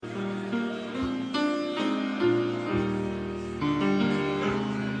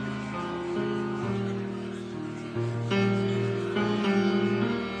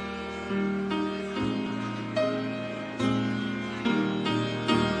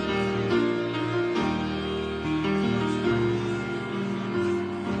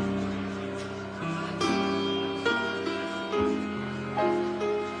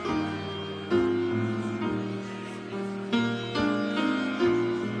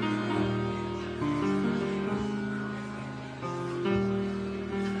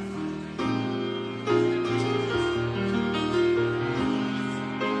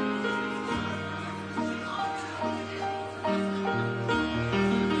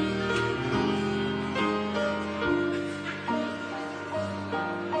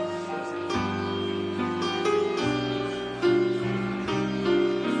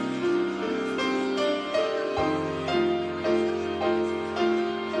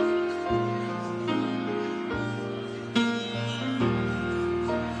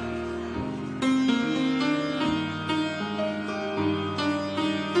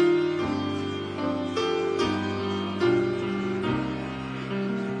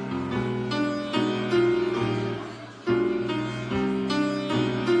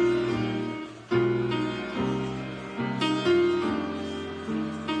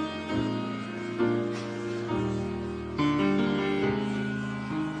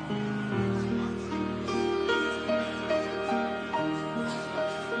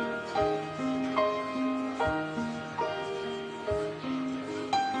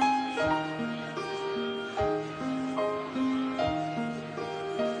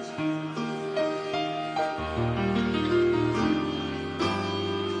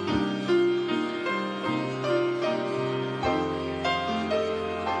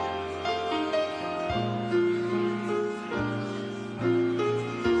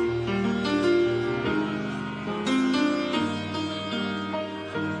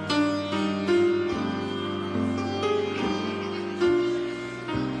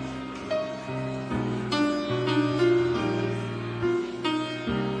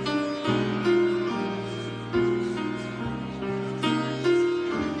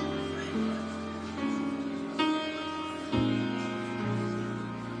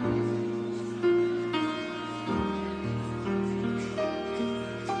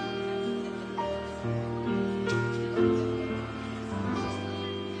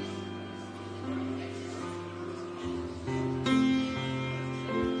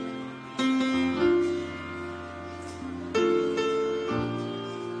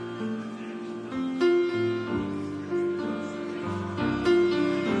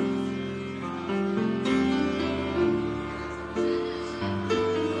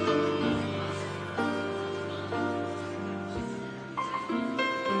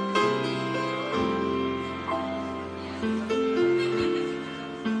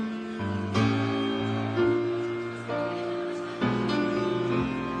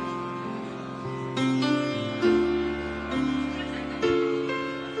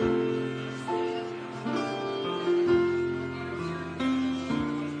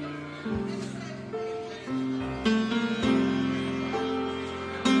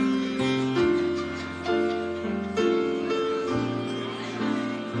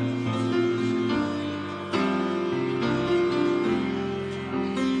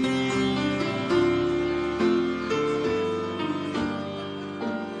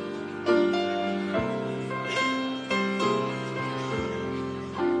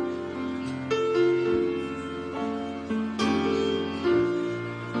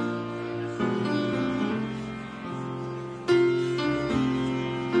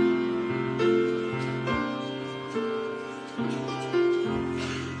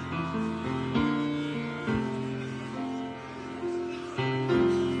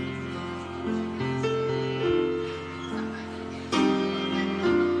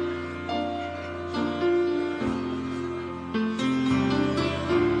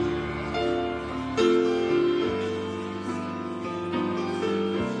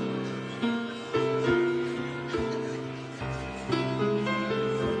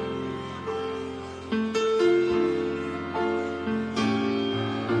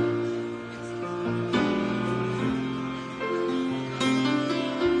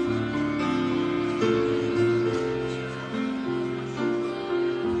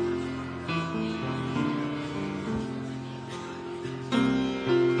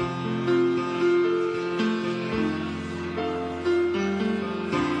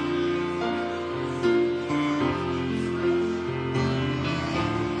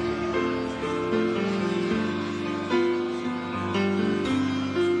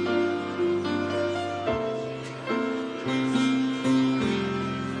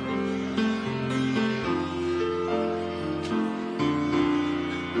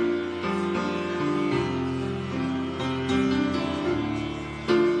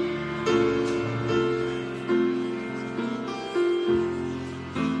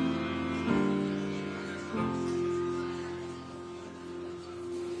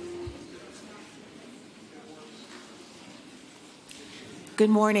Good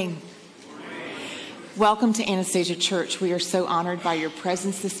morning. Welcome to Anastasia Church. We are so honored by your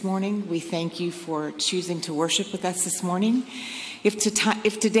presence this morning. We thank you for choosing to worship with us this morning. If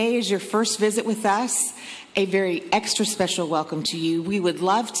today is your first visit with us, a very extra special welcome to you. We would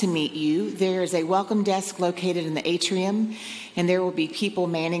love to meet you. There is a welcome desk located in the atrium, and there will be people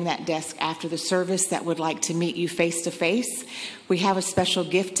manning that desk after the service that would like to meet you face to face. We have a special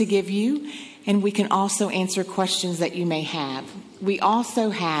gift to give you, and we can also answer questions that you may have. We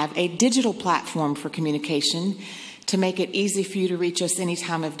also have a digital platform for communication to make it easy for you to reach us any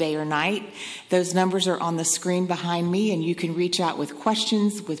time of day or night. Those numbers are on the screen behind me, and you can reach out with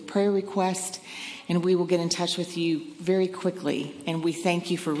questions, with prayer requests, and we will get in touch with you very quickly. And we thank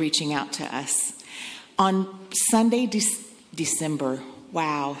you for reaching out to us. On Sunday, December,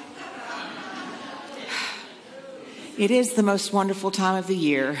 wow. It is the most wonderful time of the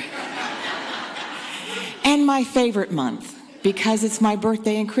year. And my favorite month, because it's my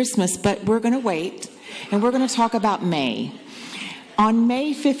birthday and Christmas, but we're going to wait, and we're going to talk about May. On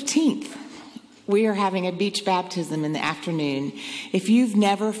May 15th, we are having a beach baptism in the afternoon. If you've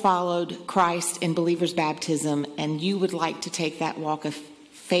never followed Christ in believer's baptism and you would like to take that walk of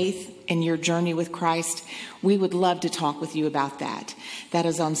faith in your journey with Christ, we would love to talk with you about that. That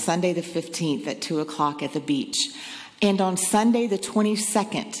is on Sunday the 15th at 2 o'clock at the beach. And on Sunday the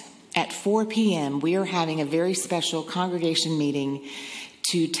 22nd at 4 p.m., we are having a very special congregation meeting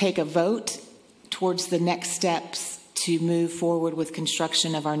to take a vote towards the next steps to move forward with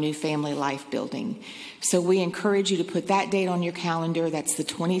construction of our new Family Life building. So we encourage you to put that date on your calendar. That's the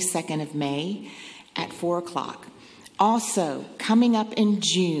 22nd of May at 4 o'clock. Also, coming up in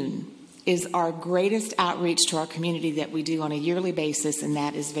June is our greatest outreach to our community that we do on a yearly basis, and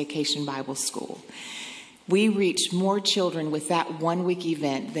that is Vacation Bible School. We reach more children with that one-week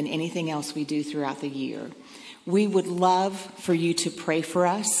event than anything else we do throughout the year. We would love for you to pray for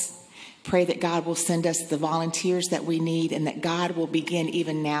us. Pray that God will send us the volunteers that we need, and that God will begin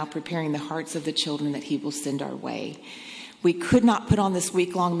even now preparing the hearts of the children that he will send our way. We could not put on this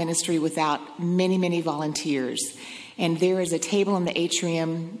week-long ministry without many, many volunteers. And there is a table in the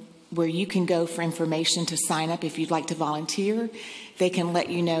atrium where you can go for information to sign up if you'd like to volunteer. They can let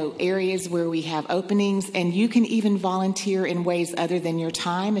you know areas where we have openings, and you can even volunteer in ways other than your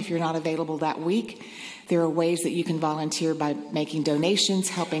time if you're not available that week. There are ways that you can volunteer by making donations,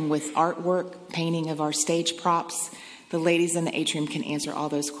 helping with artwork, painting of our stage props. The ladies in the atrium can answer all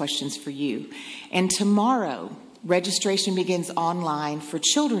those questions for you. And tomorrow, registration begins online for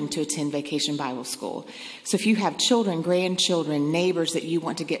children to attend Vacation Bible School. So if you have children, grandchildren, neighbors that you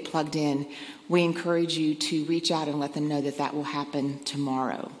want to get plugged in, we encourage you to reach out and let them know that that will happen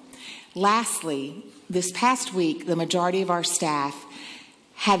tomorrow. Lastly, this past week, the majority of our staff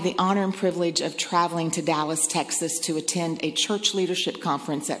had the honor and privilege of traveling to Dallas, Texas to attend a church leadership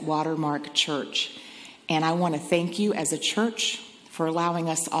conference at Watermark Church. And I want to thank you as a church for allowing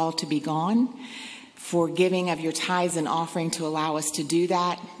us all to be gone, for giving of your tithes and offering to allow us to do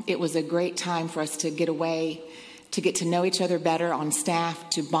that. It was a great time for us to get away, to get to know each other better on staff,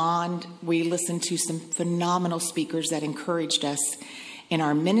 to bond. We listened to some phenomenal speakers that encouraged us in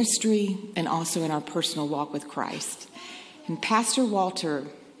our ministry and also in our personal walk with Christ. And Pastor Walter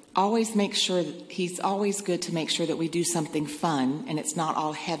always makes sure that he's always good to make sure that we do something fun and it's not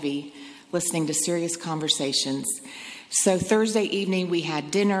all heavy, listening to serious conversations. So Thursday evening we had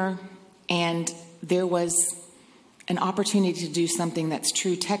dinner, and there was an opportunity to do something that's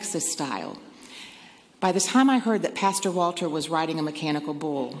true Texas style. By the time I heard that Pastor Walter was riding a mechanical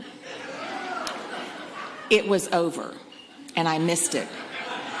bull, it was over, and I missed it.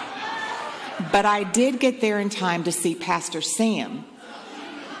 But I did get there in time to see Pastor Sam.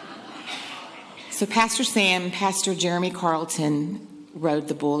 So Pastor Sam, Pastor Jeremy Carlton rode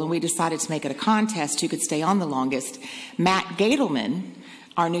the bull, and we decided to make it a contest who could stay on the longest. Matt Gatelman,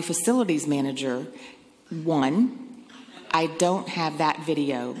 our new facilities manager, won. I don't have that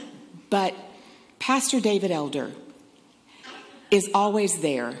video, but Pastor David Elder is always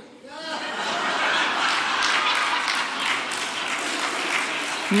there.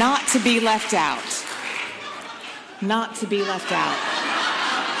 Not to be left out. Not to be left out.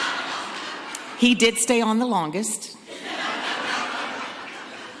 He did stay on the longest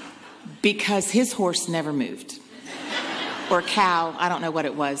because his horse never moved. Or cow, I don't know what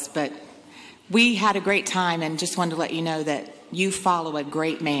it was, but we had a great time, and just wanted to let you know that you follow a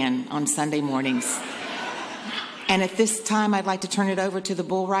great man on Sunday mornings. And at this time, I'd like to turn it over to the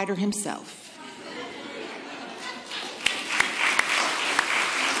bull rider himself.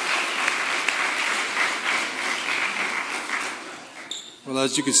 Well,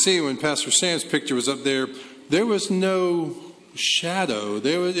 as you can see, when Pastor Sam's picture was up there, there was no shadow.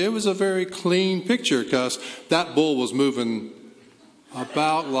 It was a very clean picture because that bull was moving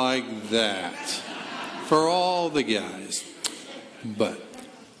about like that for all the guys. But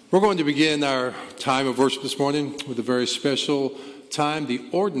we're going to begin our time of worship this morning with a very special time, the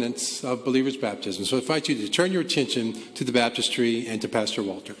ordinance of believers' baptism. So I invite you to turn your attention to the baptistry and to Pastor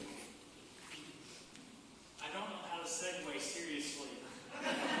Walter.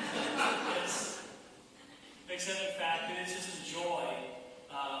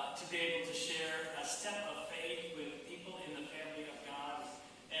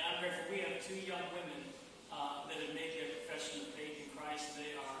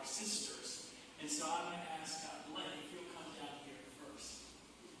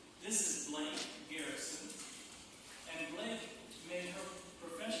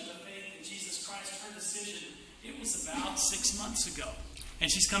 And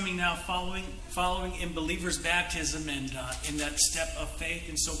she's coming now following in believer's baptism and in that step of faith.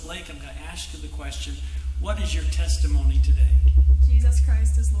 And so, Blake, I'm going to ask you the question, what is your testimony today? Jesus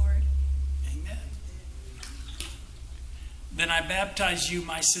Christ is Lord. Amen. Then I baptize you,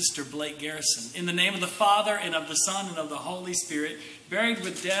 my sister, Blake Garrison, in the name of the Father, and of the Son, and of the Holy Spirit, buried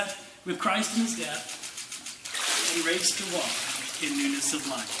with Christ in his death, and raised to walk in newness of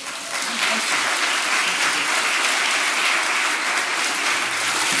life.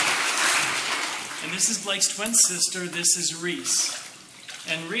 And this is Blake's twin sister. This is Reese.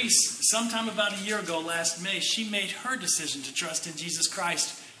 And Reese, sometime about a year ago, last May, she made her decision to trust in Jesus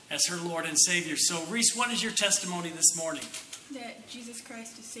Christ as her Lord and Savior. So, Reese, what is your testimony this morning? That Jesus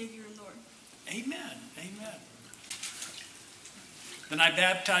Christ is Savior and Lord. Amen. Amen. Then I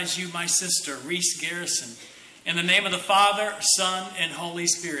baptize you, my sister, Reese Garrison, in the name of the Father, Son, and Holy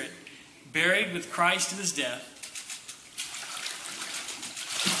Spirit, buried with Christ in his death,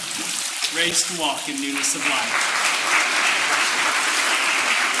 raised to walk in newness of life.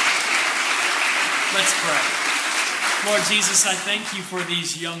 Let's pray. Lord Jesus, I thank you for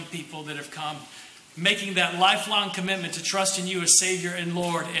these young people that have come, making that lifelong commitment to trust in you as Savior and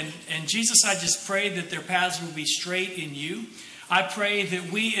Lord. And Jesus, I just pray that their paths will be straight in you. I pray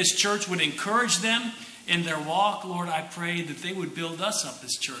that we as church would encourage them in their walk. Lord, I pray that they would build us up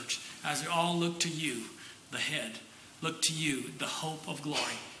as church as we all look to you, the head. Look to you, the hope of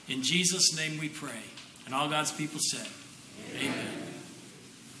glory. In Jesus' name we pray. And all God's people said, Amen.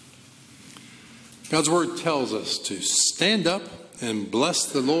 God's word tells us to stand up and bless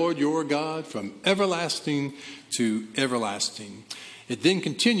the Lord your God from everlasting to everlasting. It then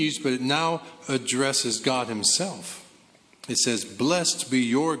continues, but it now addresses God himself. It says, blessed be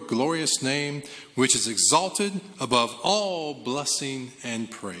your glorious name, which is exalted above all blessing and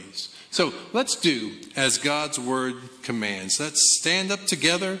praise. So let's do as God's word commands. Let's stand up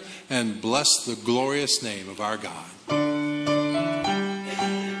together and bless the glorious name of our God.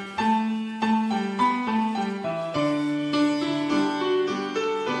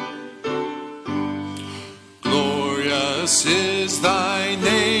 Glorious is thy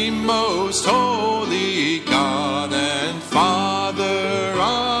name, most holy God and Father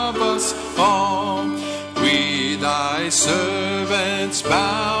of us all. We thy servants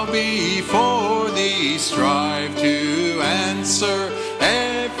bow before thee, strive to answer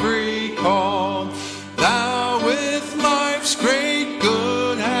every call. Thou with life's great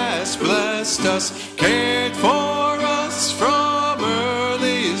good hast blessed us, cared for us from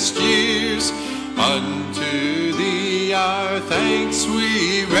earliest years. Unto thee our thanks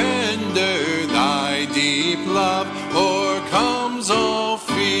we render, thy deep love o'ercomes all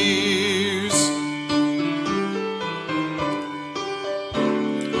fears.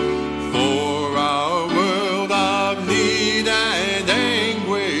 For our world of need and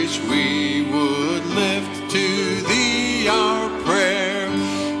anguish, we would lift to thee our prayer.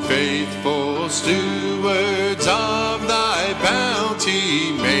 Faithful stewards of thy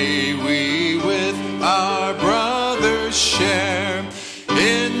bounty, may we with our brothers share.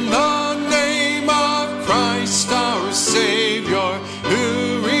 In the name of Christ our Savior,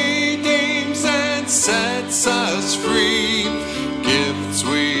 who redeems and sets us free, gifts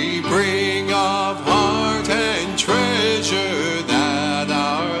we bring of heart and treasure, that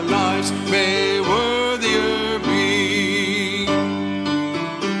our lives may worthier be.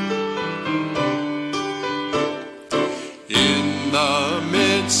 In the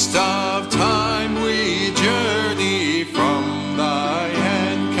midst of time we journey, from thy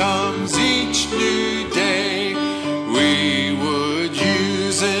hand comes each new day. We would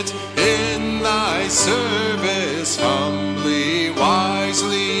use it in thy service, humbly,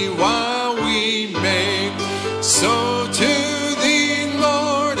 wisely, while we may. So to thee,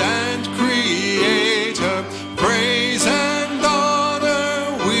 Lord and Creator, praise and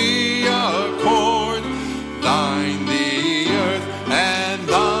honor we accord. Thine the earth and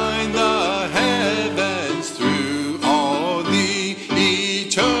thine the heavens, through all the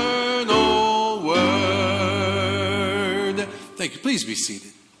eternal word. Thank you. Please be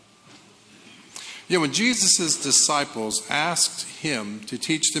seated. You know, when Jesus' disciples asked him to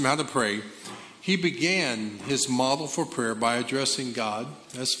teach them how to pray, he began his model for prayer by addressing God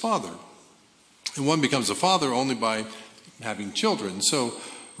as Father. And one becomes a father only by having children. So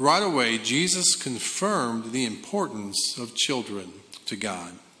right away, Jesus confirmed the importance of children to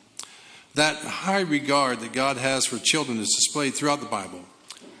God. That high regard that God has for children is displayed throughout the Bible.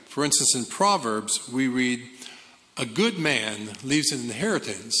 For instance, in Proverbs, we read, a good man leaves an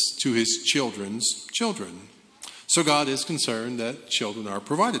inheritance to his children's children. So God is concerned that children are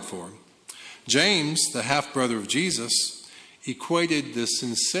provided for. James, the half-brother of Jesus, equated the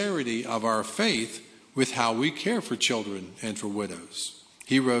sincerity of our faith with how we care for children and for widows.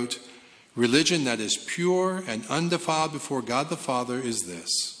 He wrote, religion that is pure and undefiled before God the Father is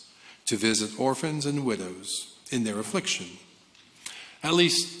this, to visit orphans and widows in their affliction. At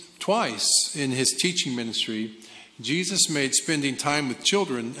least twice in his teaching ministry, Jesus made spending time with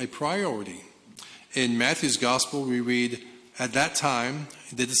children a priority. In Matthew's gospel, we read, "At that time,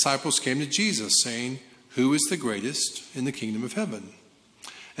 the disciples came to Jesus, saying, 'Who is the greatest in the kingdom of heaven?'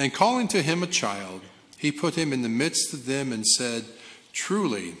 And calling to him a child, he put him in the midst of them and said,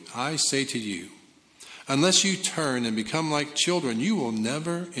 'Truly, I say to you, unless you turn and become like children, you will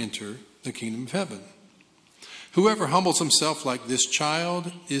never enter the kingdom of heaven. Whoever humbles himself like this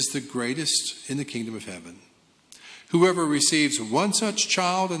child is the greatest in the kingdom of heaven. Whoever receives one such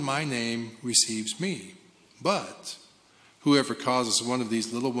child in my name receives me. But whoever causes one of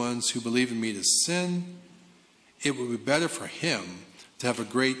these little ones who believe in me to sin, it would be better for him to have a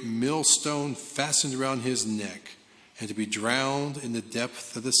great millstone fastened around his neck and to be drowned in the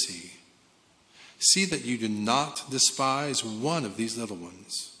depth of the sea. See that you do not despise one of these little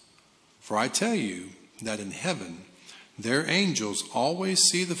ones. For I tell you that in heaven their angels always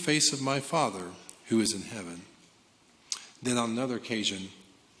see the face of my Father who is in heaven.' Then on another occasion,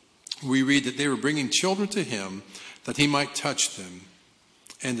 we read that they were bringing children to him that he might touch them,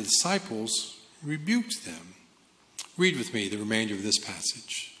 and the disciples rebuked them." Read with me the remainder of this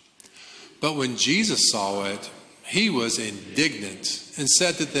passage. "But when Jesus saw it, he was indignant and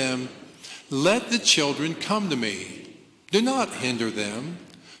said to them, 'Let the children come to me. Do not hinder them,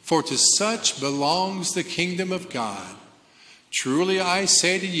 for to such belongs the kingdom of God. Truly I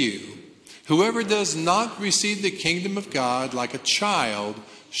say to you, whoever does not receive the kingdom of God like a child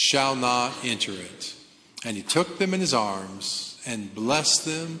shall not enter it.' And he took them in his arms and blessed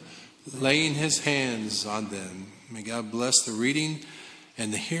them, laying his hands on them." May God bless the reading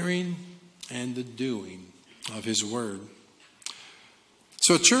and the hearing and the doing of his word.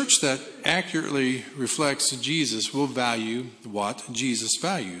 So a church that accurately reflects Jesus will value what Jesus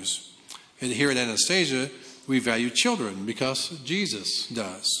values. And here at Anastasia, we value children because Jesus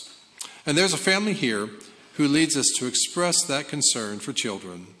does. And there's a family here who leads us to express that concern for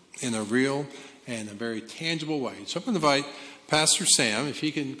children in a real and a very tangible way. So I'm going to invite Pastor Sam, if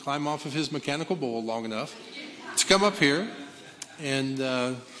he can climb off of his mechanical bull long enough, to come up here. And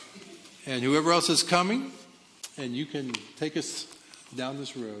whoever else is coming, and you can take us down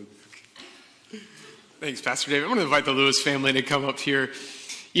this road. Thanks, Pastor David. I'm going to invite the Lewis family to come up here.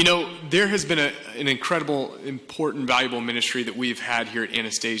 You know, there has been an incredible, important, valuable ministry that we've had here at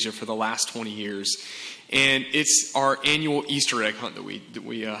Anastasia for the last 20 years. And it's our annual Easter egg hunt that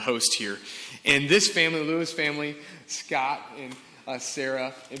we host here. And this family, the Lewis family, Scott and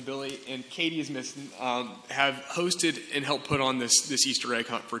Sarah and Billy and Katie is missing, have hosted and helped put on this Easter egg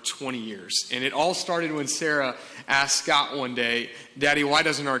hunt for 20 years. And it all started when Sarah asked Scott one day, "Daddy, why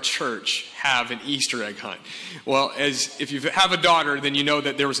doesn't our church have an Easter egg hunt?" Well, if you have a daughter, then you know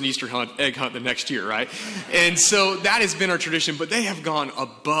that there was an Easter egg hunt the next year, right? And so that has been our tradition, but they have gone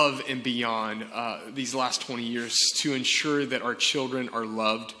above and beyond these last 20 years to ensure that our children are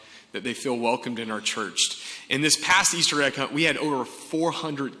loved, that they feel welcomed in our church. In this past Easter egg hunt, we had over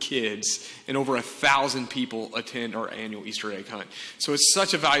 400 kids and over 1,000 people attend our annual Easter egg hunt. So it's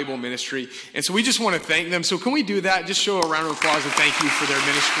such a valuable ministry. And so we just want to thank them. So can we do that? Just show a round of applause and thank you for their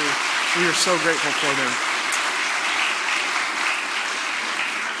ministry. We are so grateful for them.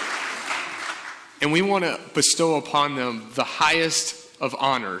 And we want to bestow upon them the highest of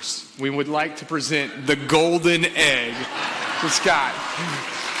honors. We would like to present the golden egg to Scott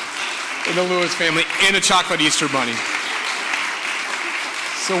and the Lewis family, and a chocolate Easter bunny.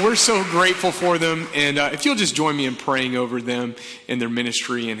 So we're so grateful for them, and if you'll just join me in praying over them and their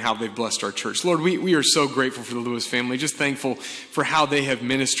ministry and how they've blessed our church. Lord, we are so grateful for the Lewis family, just thankful for how they have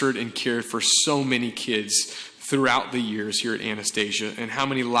ministered and cared for so many kids throughout the years here at Anastasia, and how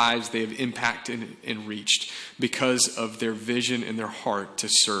many lives they have impacted and reached because of their vision and their heart to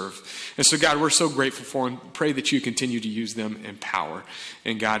serve. And so, God, we're so grateful for them. Pray that you continue to use them in power.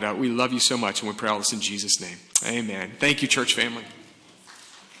 And God, we love you so much, and we pray all this in Jesus' name. Amen. Thank you, church family.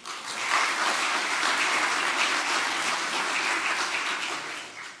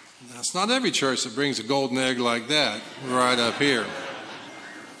 Now, it's not every church that brings a golden egg like that right up here.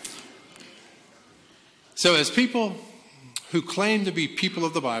 So as people who claim to be people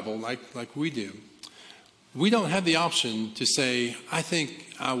of the Bible, like we do, we don't have the option to say, I think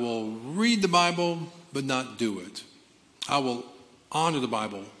I will read the Bible but not do it. I will honor the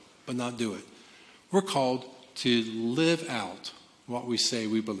Bible but not do it. We're called to live out what we say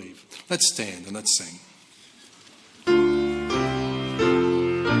we believe. Let's stand and let's sing.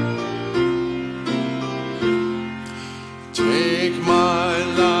 Take my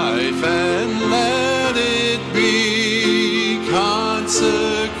life and let it be consecrated,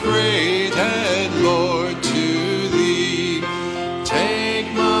 Lord, to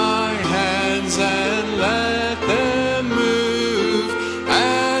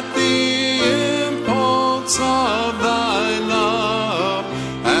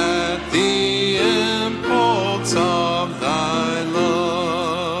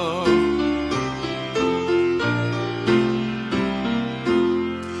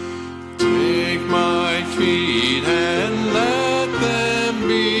feet and let them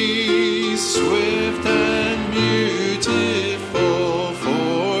be swift and beautiful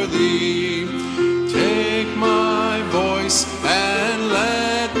for thee. Take my voice and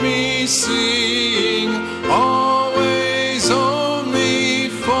let me sing, always only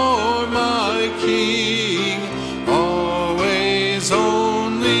for my King, always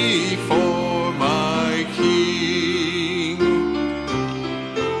only for my King.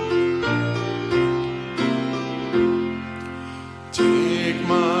 Take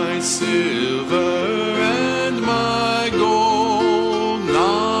my silver and my gold,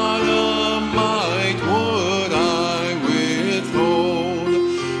 not a mite would I withhold.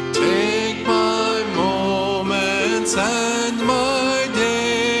 Take my moments and my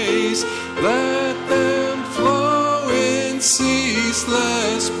days, let them flow in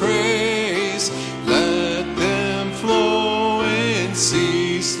ceaseless praise. Let them flow in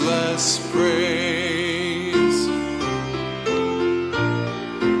ceaseless praise.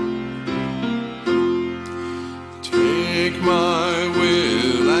 Take my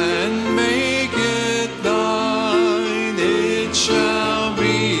will and make it thine. It shall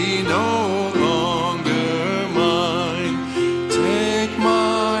be no longer mine. Take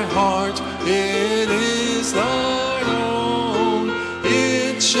my heart, it is thine own.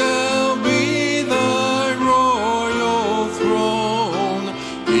 It shall be thy royal throne.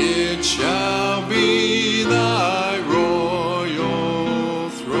 It shall be thy royal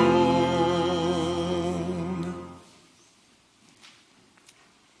throne.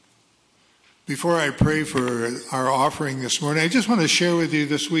 Before I pray for our offering this morning, I just want to share with you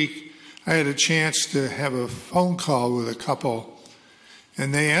this week, I had a chance to have a phone call with a couple,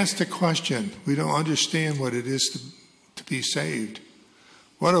 and they asked a question. We don't understand what it is to be saved.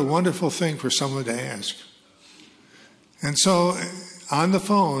 What a wonderful thing for someone to ask. And so on the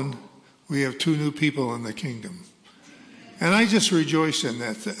phone, we have 2 new people in the kingdom. And I just rejoice in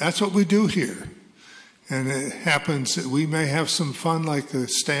that. That's what we do here. And it happens that we may have some fun like the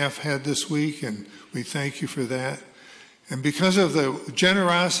staff had this week, and we thank you for that. And because of the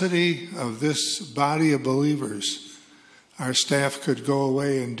generosity of this body of believers, our staff could go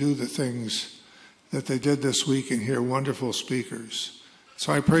away and do the things that they did this week and hear wonderful speakers.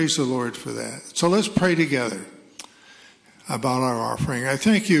 So I praise the Lord for that. So let's pray together about our offering. I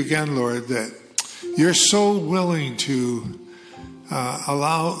thank you again, Lord, that you're so willing to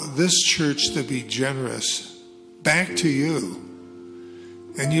allow this church to be generous back to you.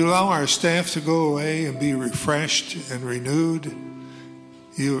 And you allow our staff to go away and be refreshed and renewed.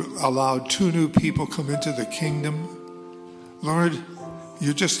 You allowed 2 new people come into the kingdom. Lord,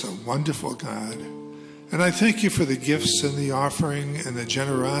 you're just a wonderful God. And I thank you for the gifts and the offering and the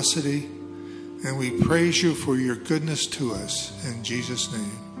generosity. And we praise you for your goodness to us. In Jesus'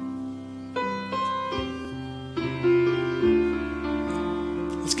 name.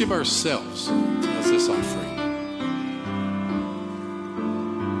 Let's give ourselves as this offering.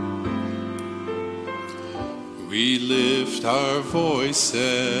 We lift our voices,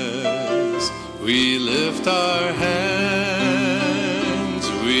 we lift our hands,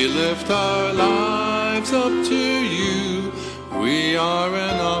 we lift our lives up to you. We are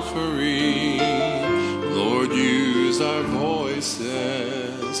an offering. Lord, use our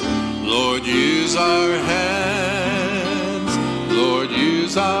voices. Lord, use our hands. Lord,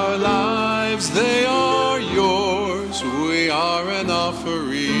 use our lives. They are yours. We are an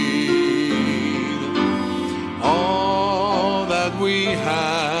offering. All that we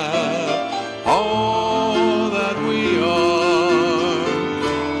have, all that we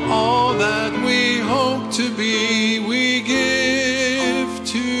are, all that we hope to be, we give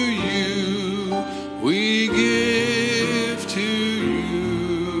to you. We give to you.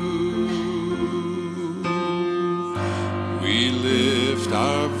 We lift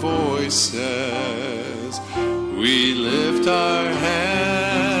our voices. We lift our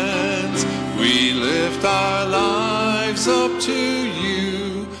hands. We lift our lives up to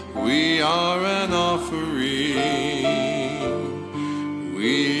you. We are an offering.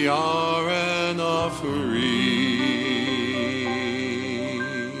 We are an offering.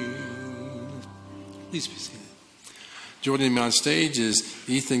 Please be seated. Joining me on stage is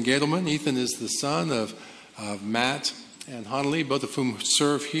Ethan Gadelman. Ethan is the son of Matt and Hanley, both of whom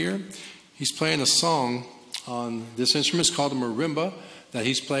serve here. He's playing a song on this instrument. It's called a marimba that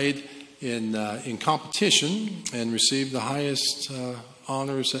he's played in competition and received the highest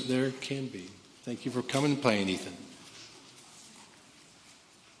honors that there can be. Thank you for coming and playing, Ethan.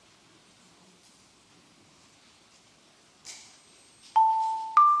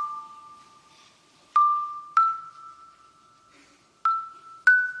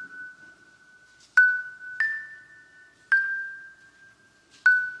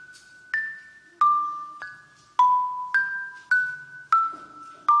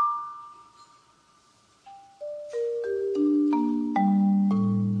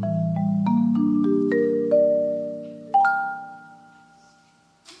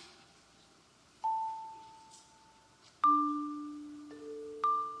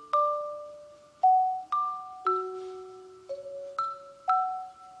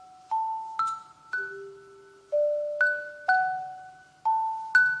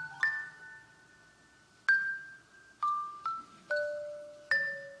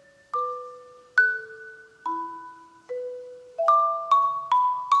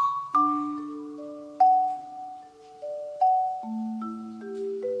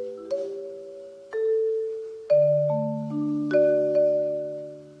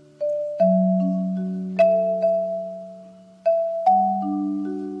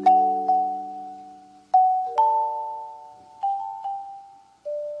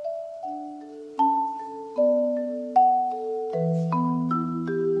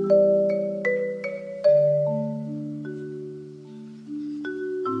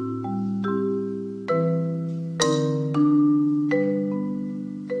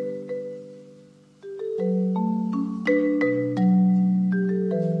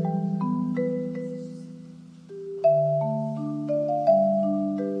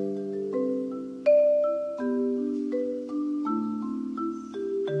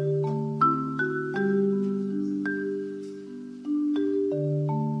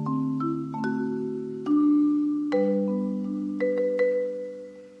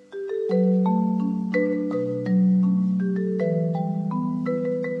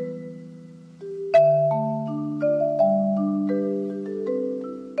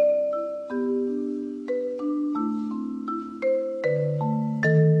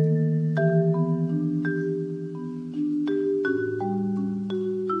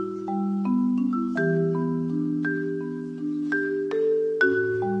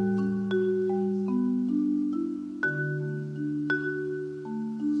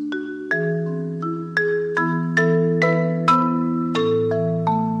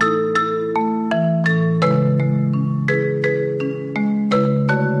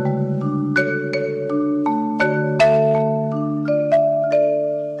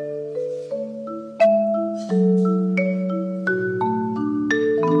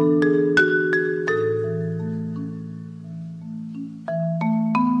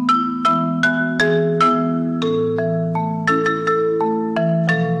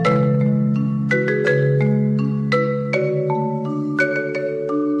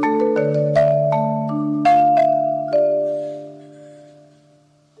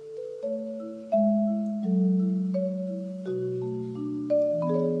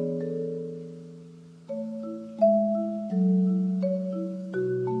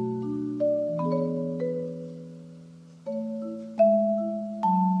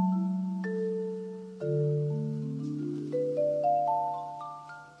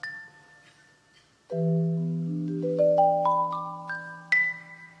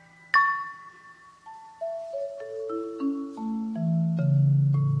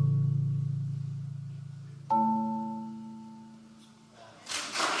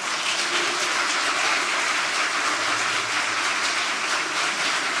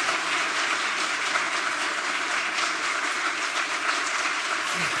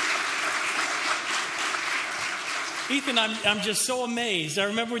 and I'm just so amazed. I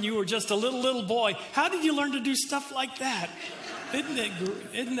remember when you were just a little boy. How did you learn to do stuff like that?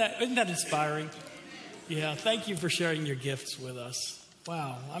 Isn't that inspiring? Yeah, thank you for sharing your gifts with us.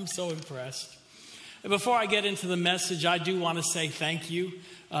 Wow, I'm so impressed. Before I get into the message, I do want to say thank you,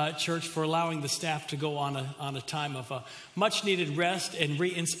 church, for allowing the staff to go on a time of much needed rest and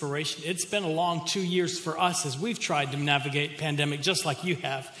re-inspiration. It's been a long 2 years for us as we've tried to navigate pandemic just like you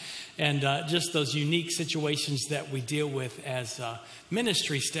have, and just those unique situations that we deal with as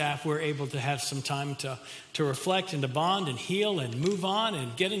ministry staff. We're able to have some time to reflect and to bond and heal and move on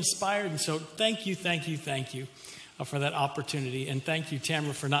and get inspired. And so thank you for that opportunity. And thank you,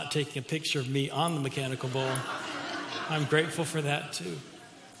 Tamara, for not taking a picture of me on the mechanical bull. I'm grateful for that too.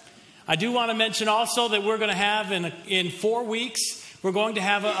 I do want to mention also that we're going to have in 4 weeks, we're going to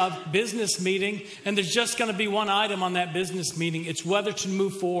have a business meeting, and there's just going to be one item on that business meeting. It's whether to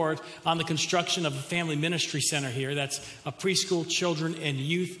move forward on the construction of a family ministry center here. That's a preschool, children, and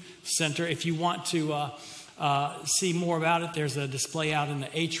youth center. If you want to see more about it, there's a display out in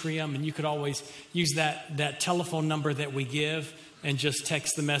the atrium, and you could always use that telephone number that we give and just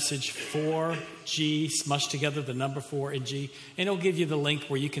text the message 4G, smushed together the number 4 and G, and it'll give you the link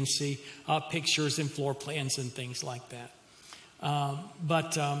where you can see pictures and floor plans and things like that.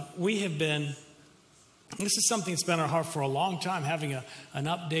 But we have been, this is something that's been on our heart for a long time. Having an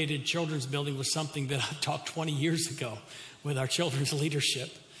updated children's building was something that I talked 20 years ago with our children's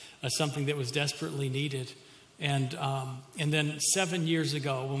leadership, something that was desperately needed. And then 7 years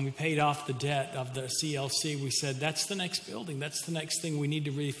ago, when we paid off the debt of the CLC, we said, that's the next building. That's the next thing we need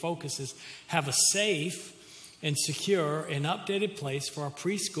to really focus is have a safe and secure and updated place for our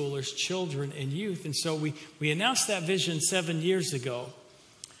preschoolers, children, and youth. And so we announced that vision 7 years ago.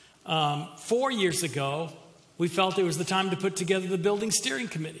 4 years ago, we felt it was the time to put together the building steering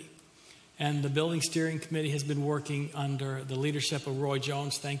committee. And the building steering committee has been working under the leadership of Roy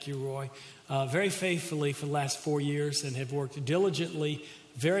Jones. Thank you, Roy. Very faithfully for the last 4 years, and have worked diligently,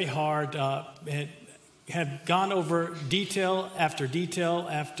 very hard, have gone over detail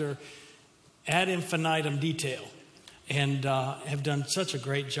after ad infinitum detail, and have done such a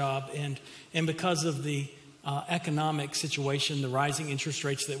great job. And because of the economic situation, the rising interest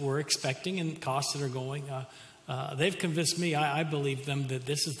rates that we're expecting and costs that are going, they've convinced me, I believe them, that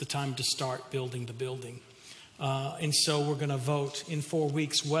this is the time to start building the building. And so we're going to vote in 4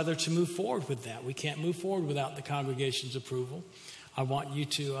 weeks whether to move forward with that. We can't move forward without the congregation's approval. I want you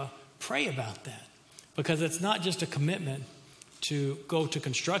to pray about that, because it's not just a commitment to go to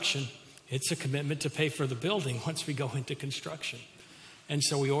construction. It's a commitment to pay for the building once we go into construction. And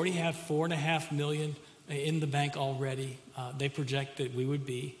so we already have $4.5 million in the bank already. They project that we would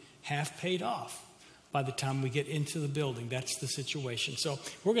be half paid off by the time we get into the building. That's the situation. So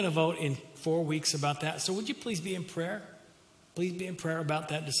we're going to vote in 4 weeks about that. So would you please be in prayer? Please be in prayer about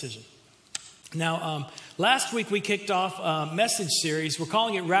that decision. Now, last week we kicked off a message series. We're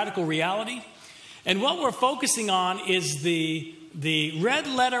calling it Radical Reality. And what we're focusing on is the red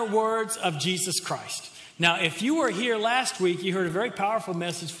letter words of Jesus Christ. Now, if you were here last week, you heard a very powerful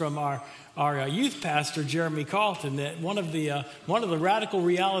message from our youth pastor, Jeremy Carlton, that one of the radical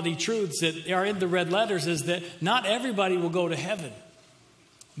reality truths that are in the red letters is that not everybody will go to heaven,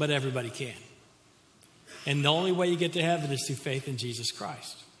 but everybody can. And the only way you get to heaven is through faith in Jesus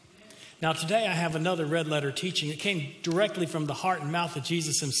Christ. Now, today I have another red letter teaching. It came directly from the heart and mouth of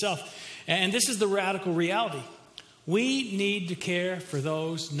Jesus himself. And this is the radical reality. We need to care for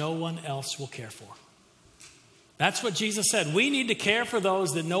those no one else will care for. That's what Jesus said. We need to care for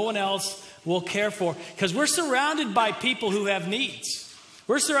those that no one else will care for, because we're surrounded by people who have needs.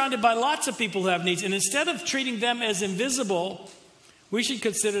 We're surrounded by lots of people who have needs. And instead of treating them as invisible, we should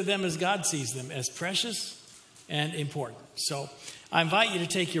consider them as God sees them, as precious and important. So I invite you to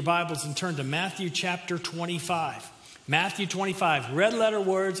take your Bibles and turn to Matthew chapter 25. Matthew 25, red letter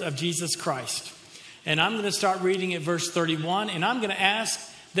words of Jesus Christ. And I'm going to start reading at verse 31. And I'm going to ask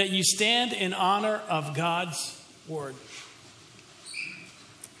that you stand in honor of God's word.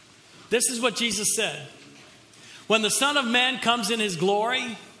 This is what Jesus said. When the Son of Man comes in his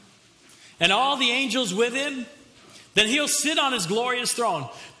glory and all the angels with him, then he'll sit on his glorious throne.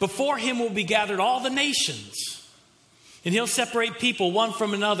 Before him will be gathered all the nations. And he'll separate people one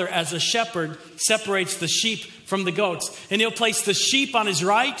from another as a shepherd separates the sheep from the goats. And he'll place the sheep on his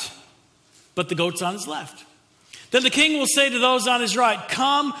right, but the goats on his left. Then the king will say to those on his right,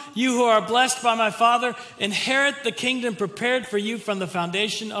 "Come, you who are blessed by my Father, inherit the kingdom prepared for you from the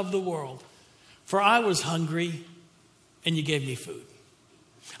foundation of the world. For I was hungry, and you gave me food.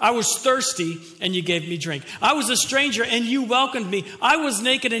 I was thirsty and you gave me drink. I was a stranger and you welcomed me. I was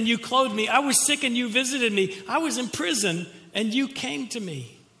naked and you clothed me. I was sick and you visited me. I was in prison and you came to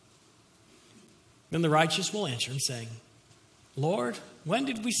me. Then the righteous will answer him saying, Lord, when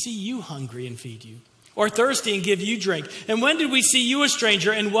did we see you hungry and feed you? Or thirsty and give you drink? And when did we see you a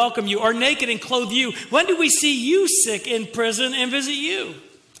stranger and welcome you? Or naked and clothe you? When did we see you sick in prison and visit you?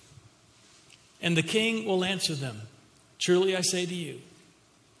 And the king will answer them, truly I say to you,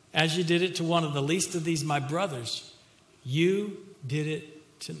 as you did it to one of the least of these my brothers, you did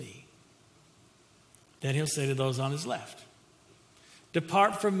it to me. Then he'll say to those on his left,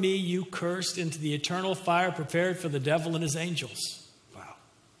 depart from me, you cursed, into the eternal fire prepared for the devil and his angels. Wow.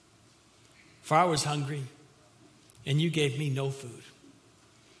 For I was hungry, and you gave me no food.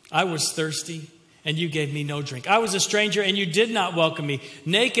 I was thirsty, and you gave me no drink. I was a stranger, and you did not welcome me.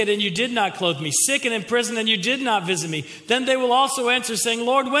 Naked, and you did not clothe me. Sick and in prison, and you did not visit me. Then they will also answer, saying,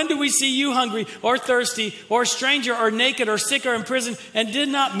 Lord, when do we see you hungry, or thirsty, or stranger, or naked, or sick, or in prison, and did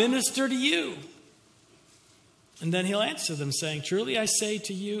not minister to you? And then he'll answer them, saying, truly I say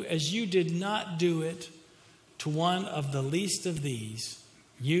to you, as you did not do it to one of the least of these,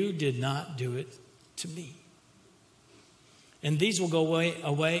 you did not do it to me. And these will go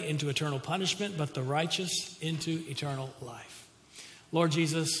away into eternal punishment, but the righteous into eternal life. Lord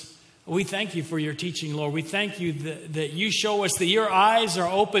Jesus, we thank you for your teaching, Lord. We thank you that you show us that your eyes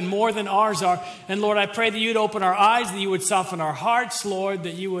are open more than ours are. And Lord, I pray that you'd open our eyes, that you would soften our hearts, Lord,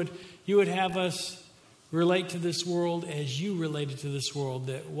 that you would have us relate to this world as you related to this world,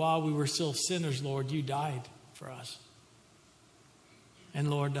 that while we were still sinners, Lord, you died for us. And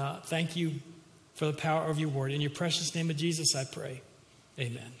Lord, thank you for the power of your word. In your precious name of Jesus, I pray.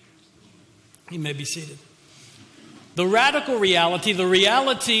 Amen. You may be seated. The radical reality, the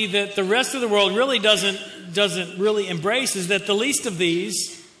reality that the rest of the world really doesn't really embrace, is that the least of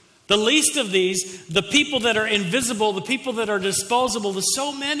these, the people that are invisible, the people that are disposable, to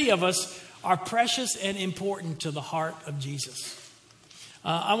so many of us, are precious and important to the heart of Jesus.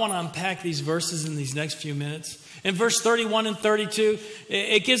 I want to unpack these verses in these next few minutes. In verse 31 and 32,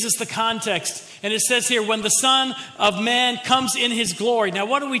 it gives us the context. And it says here, when the Son of Man comes in his glory. Now,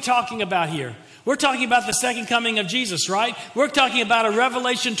 what are we talking about here? We're talking about the second coming of Jesus, right? We're talking about a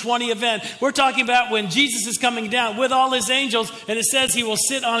Revelation 20 event. We're talking about when Jesus is coming down with all his angels. And it says he will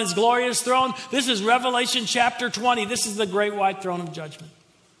sit on his glorious throne. This is Revelation chapter 20. This is the great white throne of judgment.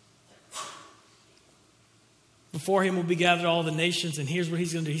 Before him will be gathered all the nations, and here's what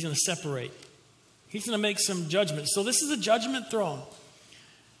he's going to do. He's going to separate. He's going to make some judgments. So this is a judgment throne.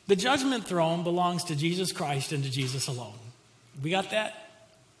 The judgment throne belongs to Jesus Christ and to Jesus alone. We got that?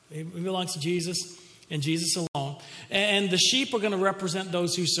 It belongs to Jesus and Jesus alone. And the sheep are going to represent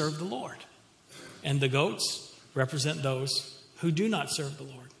those who serve the Lord. And the goats represent those who do not serve the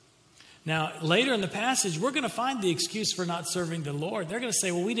Lord. Now, later in the passage, we're going to find the excuse for not serving the Lord. They're going to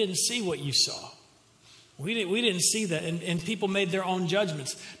say, well, we didn't see what you saw. We didn't see that, and people made their own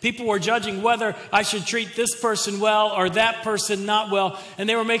judgments. People were judging whether I should treat this person well or that person not well, and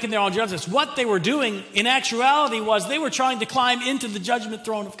they were making their own judgments. What they were doing in actuality was they were trying to climb into the judgment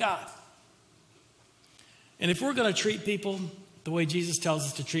throne of God. And if we're going to treat people the way Jesus tells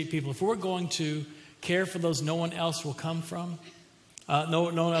us to treat people, if we're going to care for those no one else will come from, no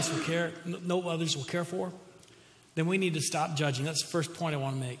one else will care, no others will care for, then we need to stop judging. That's the first point I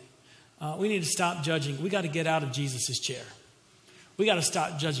want to make. We need to stop judging. We got to get out of Jesus' chair. We got to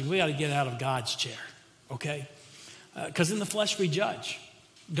stop judging. We got to get out of God's chair, okay? Because in the flesh we judge.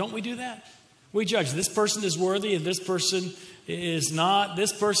 Don't we do that? We judge. This person is worthy and this person is not.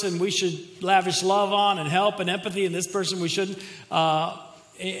 This person we should lavish love on and help and empathy, and this person we shouldn't. And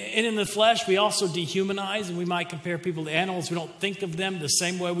in the flesh we also dehumanize, and we might compare people to animals. We don't think of them the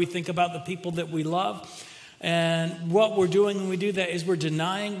same way we think about the people that we love. And what we're doing when we do that is we're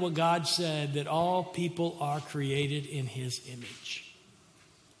denying what God said, that all people are created in his image.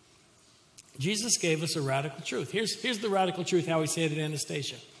 Jesus gave us a radical truth. Here's the radical truth, how we say it at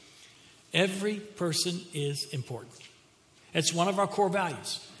Anastasia. Every person is important. It's one of our core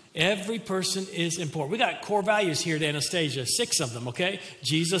values. Every person is important. We got core values here at Anastasia, 6 of them, okay?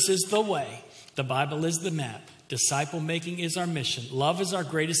 Jesus is the way. The Bible is the map. Disciple making is our mission. Love is our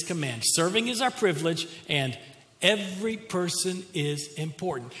greatest command. Serving is our privilege. And every person is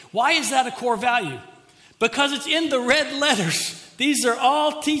important. Why is that a core value? Because it's in the red letters. These are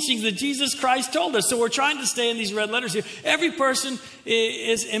all teachings that Jesus Christ told us. So we're trying to stay in these red letters here. Every person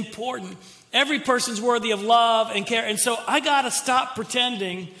is important. Every person's worthy of love and care. And so I got to stop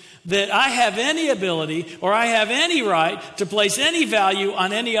pretending that I have any ability or I have any right to place any value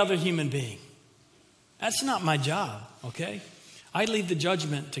on any other human being. That's not my job, okay? I leave the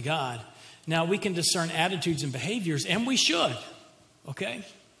judgment to God. Now, we can discern attitudes and behaviors, and we should, okay?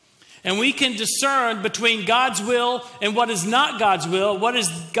 And we can discern between God's will and what is not God's will, what is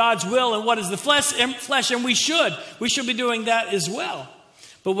God's will and what is the flesh, and we should. We should be doing that as well.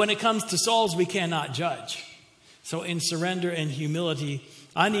 But when it comes to souls, we cannot judge. So in surrender and humility,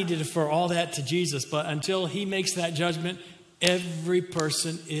 I need to defer all that to Jesus. But until he makes that judgment, every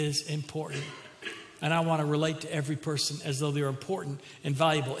person is important. And I want to relate to every person as though they're important and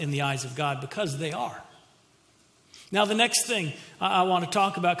valuable in the eyes of God, because they are. Now, the next thing I want to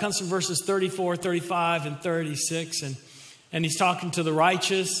talk about comes from verses 34, 35, and 36. And he's talking to the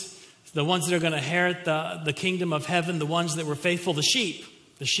righteous, the ones that are going to inherit the kingdom of heaven, the ones that were faithful, the sheep.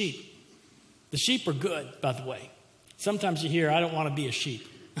 The sheep. The sheep are good, by the way. Sometimes you hear, I don't want to be a sheep.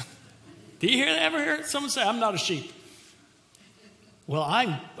 Do you ever hear someone say, I'm not a sheep? Well,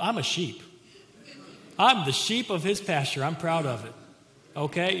 I'm a sheep. I'm the sheep of his pasture. I'm proud of it.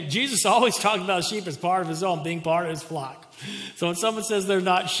 Okay? Jesus always talked about sheep as part of his own, being part of his flock. So when someone says they're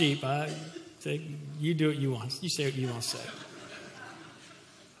not sheep, I say, you do what you want. You say what you want to say.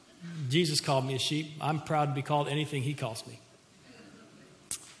 Jesus called me a sheep. I'm proud to be called anything he calls me.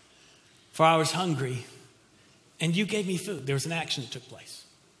 For I was hungry, and you gave me food. There was an action that took place.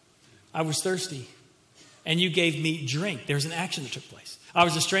 I was thirsty, and you gave me drink. There was an action that took place. I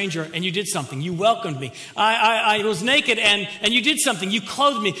was a stranger, and you did something. You welcomed me. I was naked, and you did something. You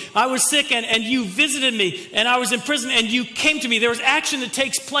clothed me. I was sick, and you visited me. And I was in prison, and you came to me. There was action that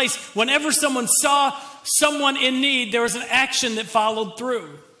takes place. Whenever someone saw someone in need, there was an action that followed through.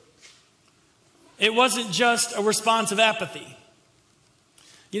 It wasn't just a response of apathy.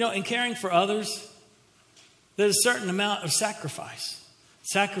 You know, in caring for others, there's a certain amount of sacrifice.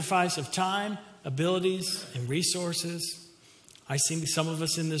 Sacrifice of time, abilities, and resources. I see some of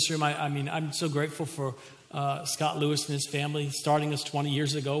us in this room. I'm so grateful for Scott Lewis and his family starting us 20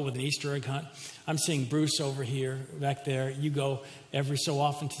 years ago with an Easter egg hunt. I'm seeing Bruce over here, back there. You go every so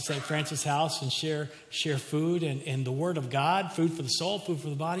often to St. Francis House and share food and the Word of God, food for the soul, food for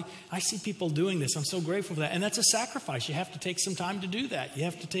the body. I see people doing this. I'm so grateful for that. And that's a sacrifice. You have to take some time to do that. You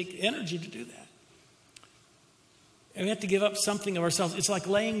have to take energy to do that. And we have to give up something of ourselves. It's like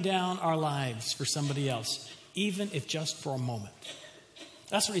laying down our lives for somebody else, even if just for a moment.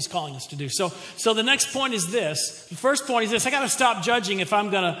 That's what he's calling us to do. So the next point is this. The first point is this. I got to stop judging if I'm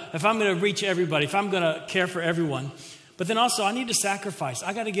gonna reach everybody, if I'm gonna care for everyone. But then also I need to sacrifice.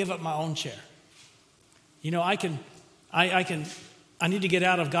 I got to give up my own chair. You know, I need to get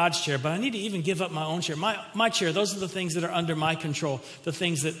out of God's chair, but I need to even give up my own chair. My chair, those are the things that are under my control, the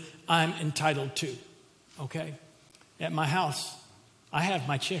things that I'm entitled to. Okay? At my house, I have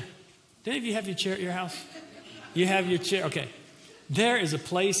my chair. Do any of you have your chair at your house? You have your chair. Okay. There is a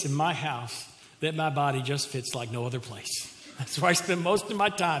place in my house that my body just fits like no other place. That's where I spend most of my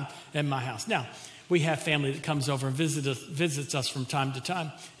time in my house. Now, we have family that comes over and visits us from time to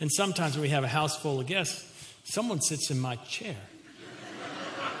time. And sometimes when we have a house full of guests, someone sits in my chair.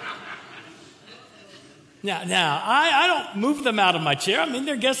 Now, I don't move them out of my chair. I mean,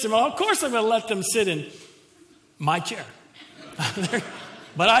 they're guests. Of course I'm going to let them sit in my chair.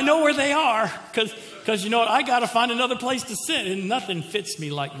 But I know where they are because you know what? I got to find another place to sit, and nothing fits me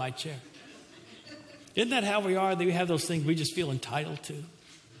like my chair. Isn't that how we are? That we have those things we just feel entitled to.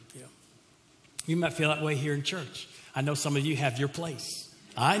 Yeah. You might feel that way here in church. I know some of you have your place.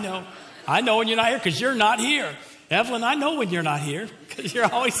 I know when you're not here because you're not here. Evelyn, I know when you're not here because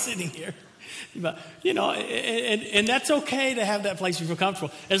you're always sitting here. But, you know, and that's okay to have that place you feel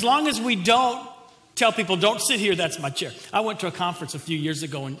comfortable. As long as we don't tell people, don't sit here, that's my chair. I went to a conference a few years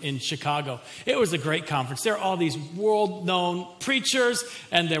ago in Chicago. It was a great conference. There are all these world-known preachers,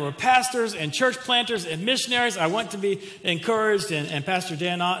 and there were pastors and church planters and missionaries. I went to be encouraged, and Pastor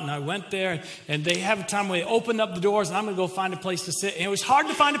Dan Ott and I went there, and they have a time where they opened up the doors, and I'm going to go find a place to sit. And it was hard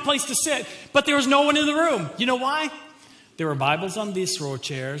to find a place to sit, but there was no one in the room. You know why? There were Bibles on this row of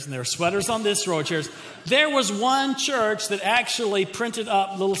chairs, and there were sweaters on this row of chairs. There was one church that actually printed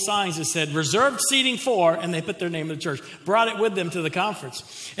up little signs that said, reserved seating for, and they put their name of the church, brought it with them to the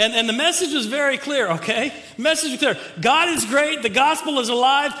conference. And the message was very clear, okay? The message was clear. God is great, the gospel is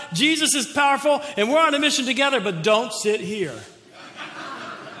alive, Jesus is powerful, and we're on a mission together, but don't sit here.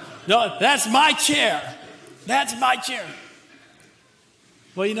 No, that's my chair. That's my chair.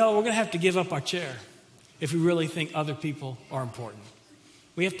 Well, you know, we're going to have to give up our chair if we really think other people are important.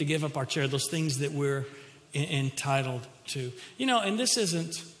 We have to give up our chair, those things that we're entitled to. You know, and this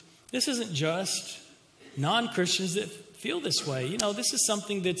isn't just non-Christians that feel this way. You know, this is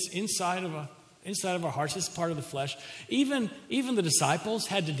something that's inside of Inside of our hearts, it's part of the flesh. Even the disciples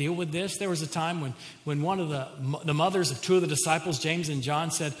had to deal with this. There was a time when one of the mothers of two of the disciples, James and John,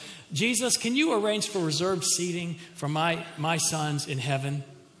 said, Jesus, can you arrange for reserved seating for my sons in heaven?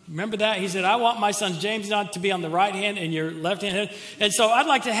 Remember that? He said, I want my son James not to be on the right hand and your left hand. And so I'd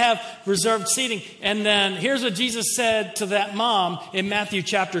like to have reserved seating. And then here's what Jesus said to that mom in Matthew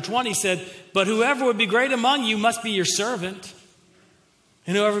chapter 20. He said, but whoever would be great among you must be your servant.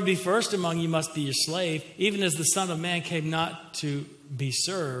 And whoever be first among you must be your slave, even as the Son of Man came not to be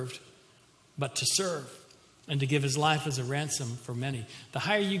served, but to serve, and to give his life as a ransom for many. The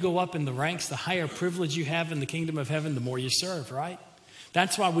higher you go up in the ranks, the higher privilege you have in the kingdom of heaven, the more you serve, right?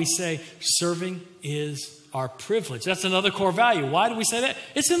 That's why we say serving is our privilege. That's another core value. Why do we say that?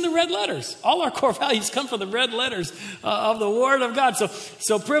 It's in the red letters. All our core values come from the red letters of the Word of God.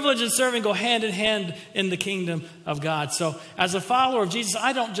 So privilege and serving go hand in hand in the kingdom of God. So as a follower of Jesus,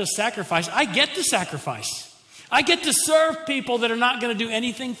 I don't just sacrifice. I get to sacrifice. I get to serve people that are not going to do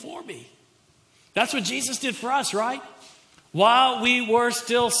anything for me. That's what Jesus did for us, right? While we were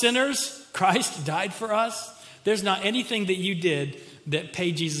still sinners, Christ died for us. There's not anything that you did that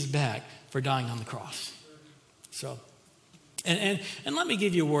paid Jesus back for dying on the cross. So, and let me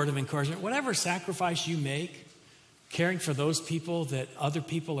give you a word of encouragement. Whatever sacrifice you make, caring for those people that other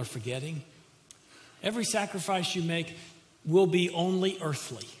people are forgetting, every sacrifice you make will be only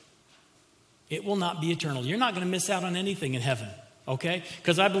earthly. It will not be eternal. You're not going to miss out on anything in heaven, okay?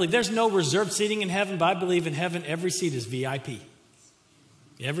 Because I believe there's no reserved seating in heaven, but I believe in heaven every seat is VIP.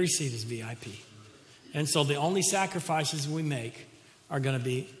 Every seat is VIP. And so the only sacrifices we make are going to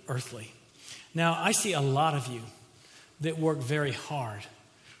be earthly. Now, I see a lot of you that work very hard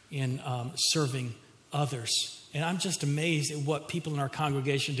in serving others. And I'm just amazed at what people in our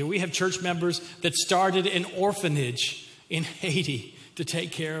congregation do. We have church members that started an orphanage in Haiti to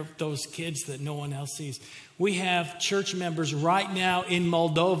take care of those kids that no one else sees. We have church members right now in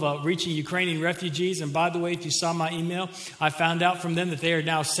Moldova reaching Ukrainian refugees. And by the way, if you saw my email, I found out from them that they are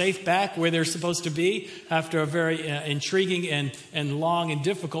now safe back where they're supposed to be after a very intriguing and long and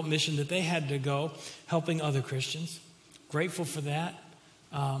difficult mission that they had to go, helping other Christians. Grateful for that.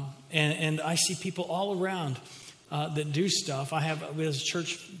 And I see people all around that do stuff. I have a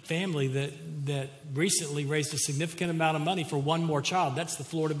church family that recently raised a significant amount of money for one more child. That's the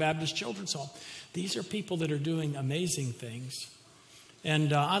Florida Baptist Children's Home. These are people that are doing amazing things.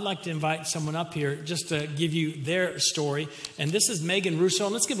 And I'd like to invite someone up here just to give you their story. And this is Megan Russo.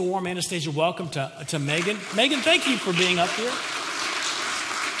 And let's give a warm Anastasia welcome to Megan. Megan, thank you for being up here.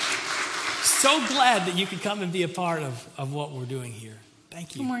 So glad that you could come and be a part of what we're doing here.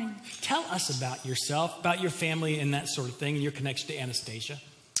 Thank you. Good morning. Tell us about yourself, about your family and that sort of thing, and your connection to Anastasia.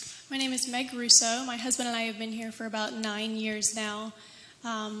 My name is Meg Russo. My husband and I have been here for about 9 years now.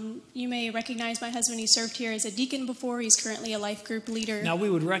 You may recognize my husband. He served here as a deacon before. He's currently a life group leader. Now, we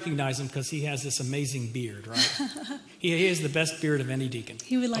would recognize him because he has this amazing beard, right? He has the best beard of any deacon.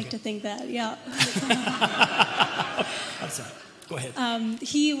 He would like to think that, yeah. That's it. Go ahead.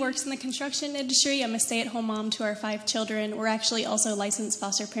 He works in the construction industry. I'm a stay-at-home mom to our 5 children. We're actually also licensed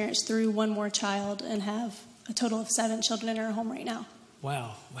foster parents through one more child and have a total of 7 children in our home right now.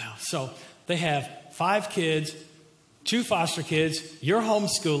 Wow. So they have 5 kids, 2 foster kids, you're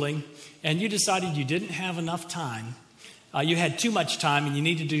homeschooling, and you decided you didn't have enough time. You had too much time and you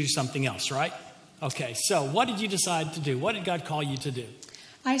needed to do something else, right? Okay, so what did you decide to do? What did God call you to do?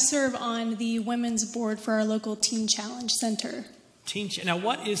 I serve on the women's board for our local Teen Challenge Center. Now,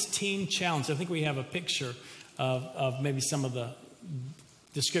 what is Teen Challenge? I think we have a picture of maybe some of the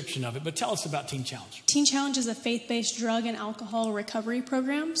description of it, but tell us about Teen Challenge. Teen Challenge is a faith-based drug and alcohol recovery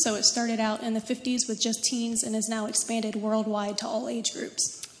program. So it started out in the 50s with just teens and has now expanded worldwide to all age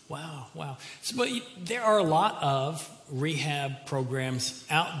groups. Wow. So, but there are a lot of rehab programs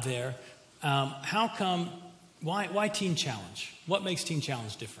out there. How come, why Teen Challenge? What makes Teen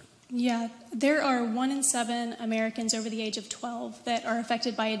Challenge different? Yeah, there are 1 in 7 Americans over the age of 12 that are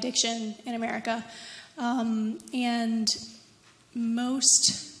affected by addiction in America. And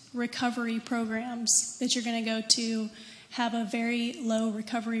most recovery programs that you're going to go to have a very low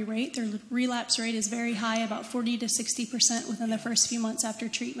recovery rate. Their relapse rate is very high, about 40 to 60% within the first few months after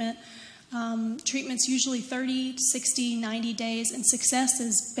treatment. Treatment's usually 30, 60, 90 days, and success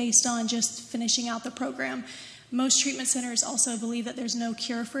is based on just finishing out the program. Most treatment centers also believe that there's no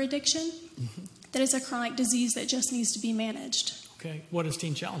cure for addiction, that it's a chronic disease that just needs to be managed. Okay, what does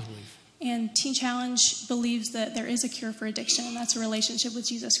Teen Challenge believe? And Teen Challenge believes that there is a cure for addiction, and that's a relationship with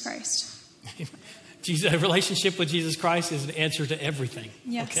Jesus Christ. A relationship with Jesus Christ is an answer to everything.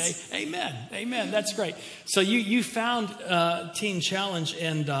 Yes. Okay? Amen. That's great. So you found Teen Challenge,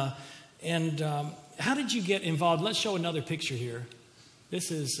 and And how did you get involved? Let's show another picture here.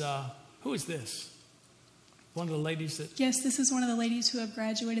 This is, who is this? One of the ladies that... Yes, this is one of the ladies who have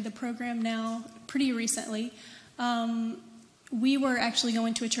graduated the program now pretty recently. We were actually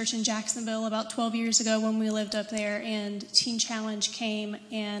going to a church in Jacksonville about 12 years ago when we lived up there, and Teen Challenge came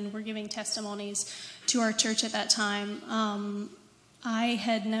and were giving testimonies to our church at that time. I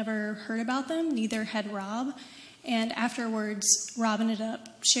had never heard about them, neither had Rob. And afterwards, Rob ended up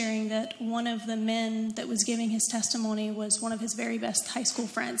sharing that one of the men that was giving his testimony was one of his very best high school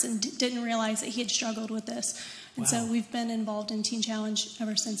friends and didn't realize that he had struggled with this. And so we've been involved in Teen Challenge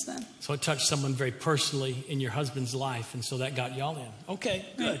ever since then. So it touched someone very personally in your husband's life, and so that got y'all in. Okay,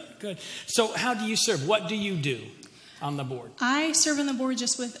 good. So how do you serve? What do you do on the board? I serve on the board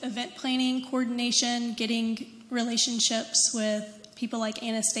just with event planning, coordination, getting relationships with people like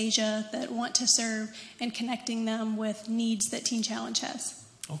Anastasia that want to serve, and connecting them with needs that Teen Challenge has.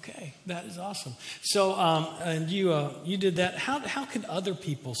 Okay, that is awesome. So, and you did that. How can other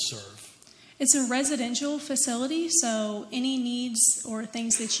people serve? It's a residential facility, so any needs or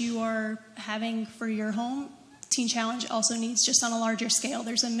things that you are having for your home, Teen Challenge also needs, just on a larger scale.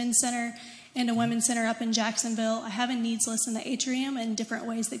 There's a men's center and a women's center up in Jacksonville. I have a needs list in the atrium and different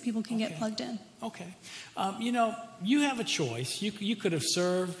ways that people can get plugged in. Okay. You have a choice. You could have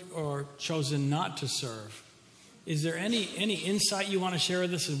served or chosen not to serve. Is there any insight you want to share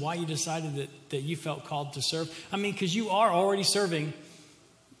with us and why you decided that you felt called to serve? I mean, because you are already serving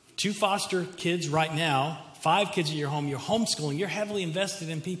 2 foster kids right now, 5 kids in your home, you're homeschooling, you're heavily invested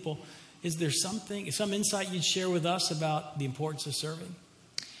in people. Is there some insight you'd share with us about the importance of serving?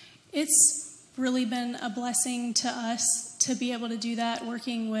 It's really been a blessing to us to be able to do that,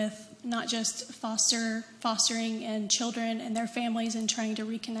 working with not just fostering and children and their families and trying to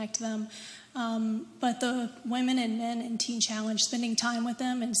reconnect them, but the women and men in Teen Challenge, spending time with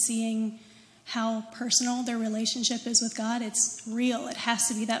them and seeing how personal their relationship is with God. It's real. It has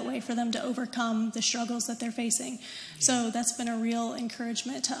to be that way for them to overcome the struggles that they're facing. So that's been a real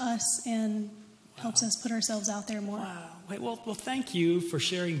encouragement to us and helps us put ourselves out there more. Wow. Well, thank you for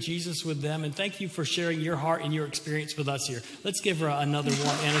sharing Jesus with them, and thank you for sharing your heart and your experience with us here. Let's give her another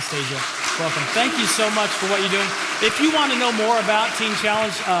warm Anastasia welcome. Thank you so much for what you're doing. If you want to know more about Teen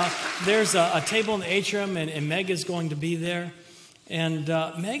Challenge, there's a table in the atrium, and Meg is going to be there. And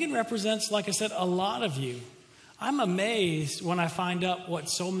Megan represents, like I said, a lot of you. I'm amazed when I find out what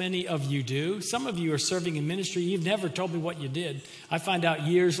so many of you do. Some of you are serving in ministry. You've never told me what you did. I find out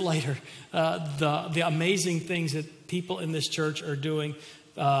years later the amazing things that people in this church are doing.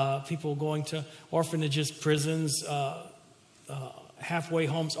 People going to orphanages, prisons, halfway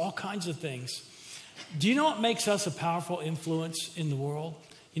homes, all kinds of things. Do you know what makes us a powerful influence in the world?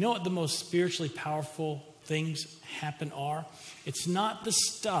 You know what the most spiritually powerful things happen are? It's not the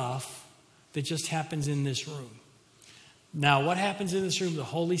stuff that just happens in this room. Now, what happens in this room? The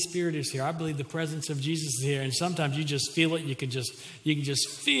Holy Spirit is here. I believe the presence of Jesus is here, and sometimes you just feel it. You can just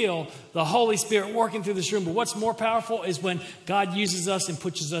feel the Holy Spirit working through this room. But what's more powerful is when God uses us and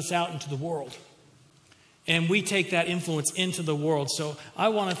pushes us out into the world, and we take that influence into the world. So I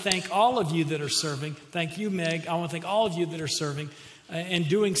want to thank all of you that are serving. Thank you, Meg. I want to thank all of you that are serving and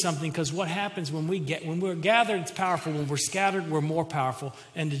doing something, because what happens when we're gathered, it's powerful. When we're scattered, we're more powerful,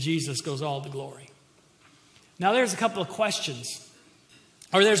 and to Jesus goes all the glory. Now, there's a couple of questions,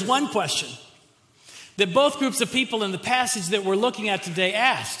 or there's one question that both groups of people in the passage that we're looking at today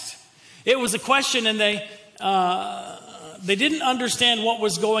asked. It was a question, and they didn't understand what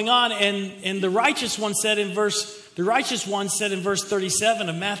was going on, and the righteous one said in verse 37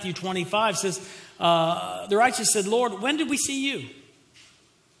 of Matthew 25 says, the righteous said, "Lord, when did we see you?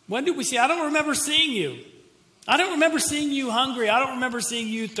 When did we see? I don't remember seeing you. I don't remember seeing you hungry. I don't remember seeing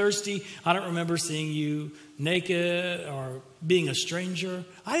you thirsty. I don't remember seeing you naked or being a stranger.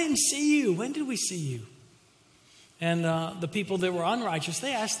 I didn't see you. When did we see you?" And the people that were unrighteous,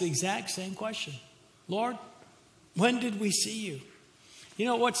 they asked the exact same question. "Lord, when did we see you?" You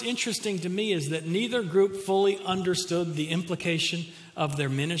know, what's interesting to me is that neither group fully understood the implication of their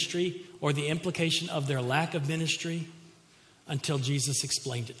ministry or the implication of their lack of ministry until Jesus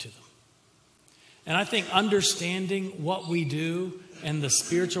explained it to them. And I think understanding what we do and the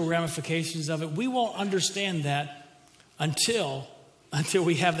spiritual ramifications of it, we won't understand that until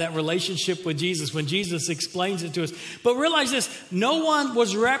we have that relationship with Jesus, when Jesus explains it to us. But realize this, no one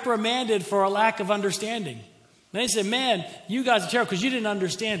was reprimanded for a lack of understanding. They said, "Man, you guys are terrible because you didn't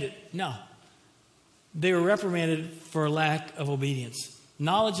understand it." No. They were reprimanded for a lack of obedience.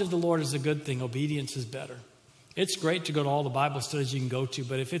 Knowledge of the Lord is a good thing. Obedience is better. It's great to go to all the Bible studies you can go to,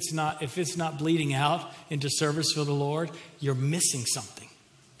 but if it's not bleeding out into service for the Lord, you're missing something.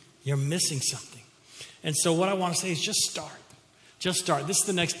 You're missing something. And so what I want to say is just start. Just start. This is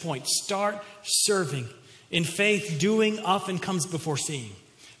the next point. Start serving. In faith, doing often comes before seeing.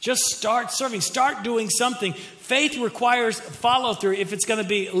 Just start serving. Start doing something. Faith requires follow through if it's going to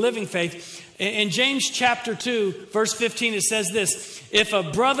be living faith. In James chapter 2, verse 15, it says this: if a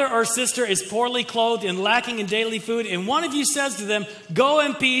brother or sister is poorly clothed and lacking in daily food, and one of you says to them, go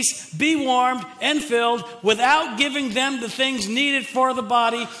in peace, be warmed and filled, without giving them the things needed for the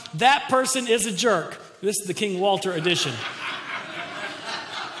body, that person is a jerk. This is the King Walter edition.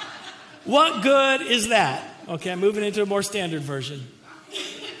 What good is that? Okay, I'm moving into a more standard version.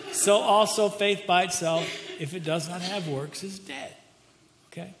 So also faith by itself, if it does not have works, is dead.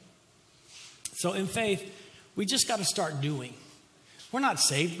 Okay? So in faith, we just got to start doing. We're not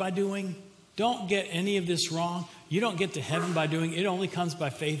saved by doing. Don't get any of this wrong. You don't get to heaven by doing. It only comes by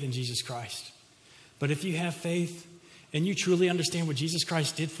faith in Jesus Christ. But if you have faith and you truly understand what Jesus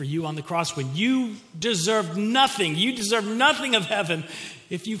Christ did for you on the cross when you deserved nothing of heaven,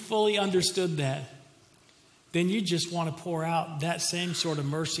 if you fully understood that, then you just want to pour out that same sort of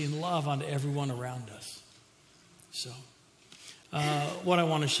mercy and love onto everyone around us. So what I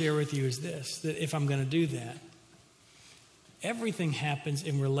want to share with you is this, that if I'm going to do that, everything happens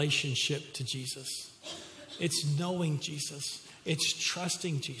in relationship to Jesus. It's knowing Jesus. It's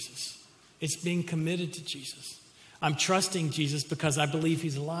trusting Jesus. It's being committed to Jesus. I'm trusting Jesus because I believe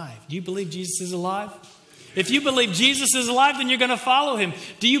he's alive. Do you believe Jesus is alive? If you believe Jesus is alive, then you're going to follow him.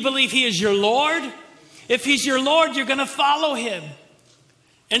 Do you believe he is your Lord? If he's your Lord, you're going to follow him.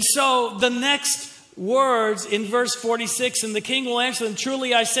 And so the next words in verse 46, and the king will answer them,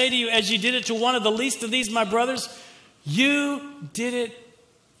 truly I say to you, as you did it to one of the least of these, my brothers, you did it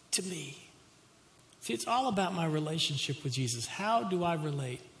to me. See, it's all about my relationship with Jesus. How do I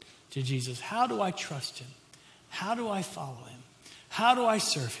relate to Jesus? How do I trust him? How do I follow him? How do I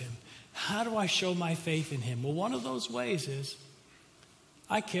serve him? How do I show my faith in him? Well, one of those ways is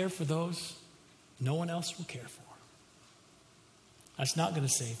I care for those no one else will care for. That's not going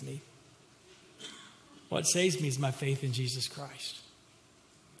to save me. What saves me is my faith in Jesus Christ.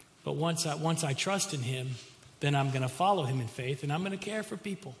 But once I trust in him, then I'm going to follow him in faith, and I'm going to care for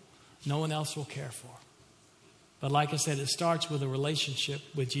people no one else will care for. But like I said, it starts with a relationship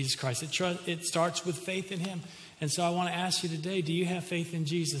with Jesus Christ. It starts with faith in him. And so I want to ask you today, do you have faith in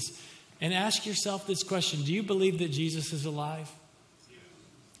Jesus? And ask yourself this question: do you believe that Jesus is alive?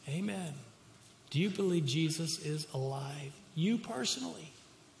 Amen. Do you believe Jesus is alive? You personally.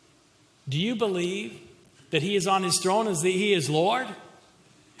 Do you believe that he is on his throne as he is Lord?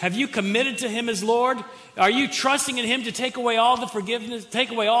 Have you committed to him as Lord? Are you trusting in him to take away all the forgiveness,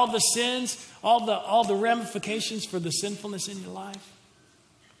 take away all the sins, all the ramifications for the sinfulness in your life?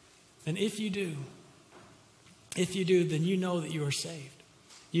 And if you do, then you know that you are saved.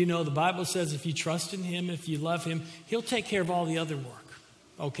 You know the Bible says if you trust in him, if you love him, he'll take care of all the other work.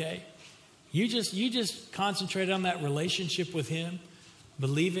 Okay? You just concentrate on that relationship with him,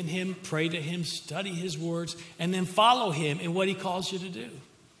 believe in him, pray to him, study his words, and then follow him in what he calls you to do.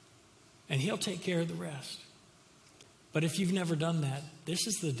 And he'll take care of the rest. But if you've never done that, this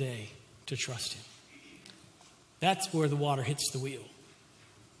is the day to trust him. That's where the water hits the wheel.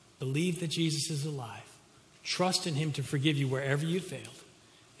 Believe that Jesus is alive. Trust in him to forgive you wherever you failed.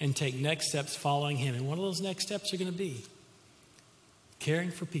 And take next steps following him. And one of those next steps are going to be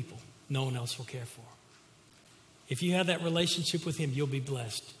caring for people no one else will care for. If you have that relationship with him, you'll be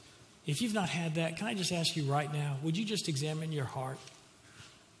blessed. If you've not had that, can I just ask you right now, would you just examine your heart?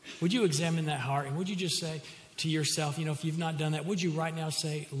 Would you examine that heart? And would you just say to yourself, if you've not done that, would you right now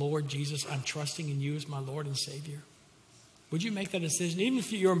say, Lord Jesus, I'm trusting in you as my Lord and Savior? Would you make that decision? Even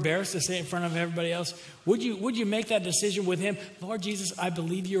if you're embarrassed to say it in front of everybody else, would you make that decision with him? Lord Jesus, I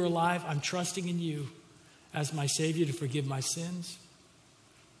believe you're alive. I'm trusting in you as my Savior to forgive my sins.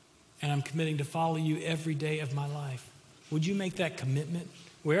 And I'm committing to follow you every day of my life. Would you make that commitment?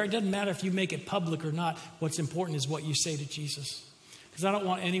 Where it doesn't matter if you make it public or not. What's important is what you say to Jesus. Because I don't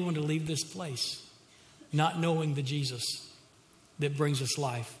want anyone to leave this place not knowing the Jesus that brings us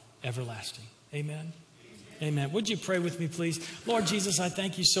life everlasting. Amen. Amen. Would you pray with me, please? Lord Jesus, I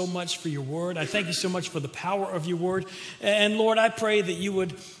thank you so much for your word. I thank you so much for the power of your word. And Lord, I pray that you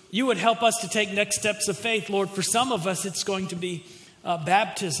would help us to take next steps of faith. Lord, for some of us, it's going to be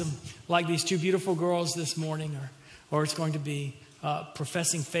baptism, like these two beautiful girls this morning, or it's going to be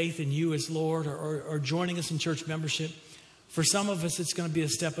professing faith in you as Lord, or joining us in church membership. For some of us, it's going to be a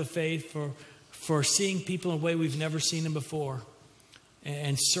step of faith for seeing people in a way we've never seen them before,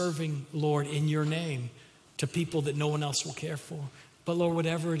 and serving, Lord, in your name to people that no one else will care for. But Lord,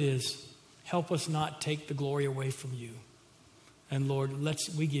 whatever it is, help us not take the glory away from you. And Lord,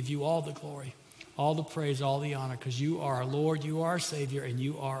 we give you all the glory, all the praise, all the honor, because you are our Lord, you are our Savior, and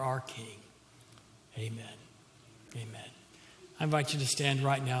you are our King. Amen. Amen. I invite you to stand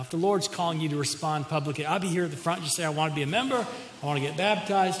right now. If the Lord's calling you to respond publicly, I'll be here at the front. Just say, I want to be a member. I want to get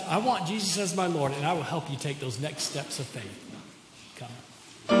baptized. I want Jesus as my Lord, and I will help you take those next steps of faith. Come.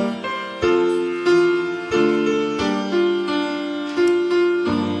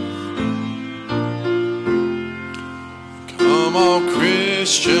 Come, all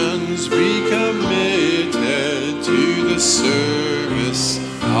Christians, be committed to the service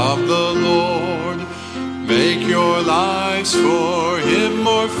of the Lord. Make your lives for Him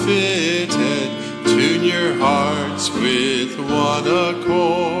more fitted. Tune your hearts with one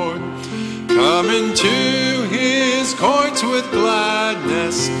accord. Come into His courts with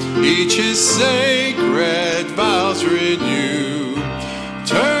gladness. Each His sacred vows renew.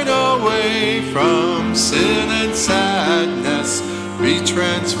 Turn away from sin and sadness. Be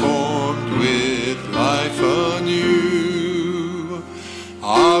transformed with life anew.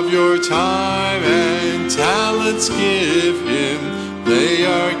 Of your time and talents give Him. They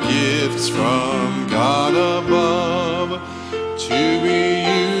are gifts from God above, to be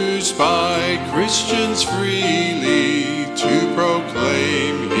used by Christians freely to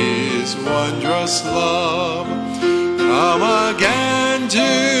proclaim His wondrous love. Come again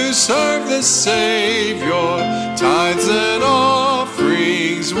to serve the Savior. Tithes and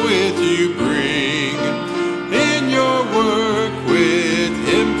offerings with you bring. In your work with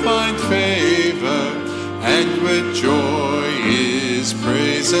Him find favor, and with joy His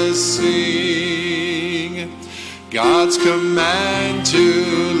praises sing. God's command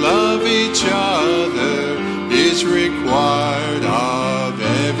to love each other is required of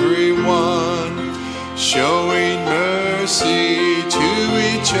everyone. Showing mercy to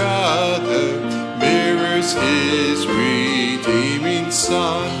each other mirrors His redeeming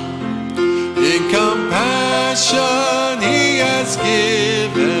Son. In compassion He has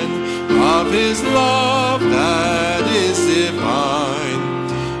given of His love that is divine.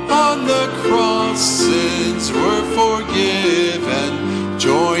 On the cross sins were forgiven.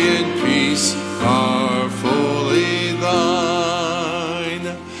 Joy and peace are fully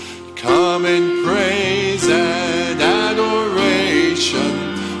thine. Come in praise and adoration,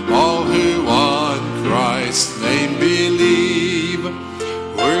 all who on Christ's name believe.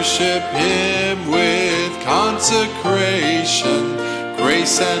 Worship Him with consecration.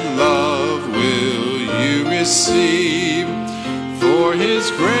 Grace and love will you receive. For His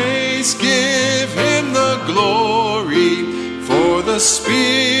grace give Him the glory. For the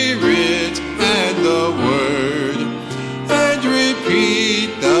Spirit and the Word. And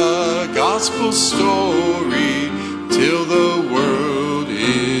repeat the gospel story till the world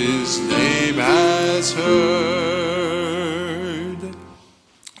His name has heard.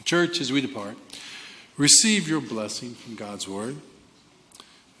 Church, as we depart, receive your blessing from God's word.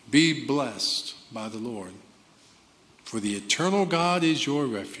 Be blessed by the Lord, for the eternal God is your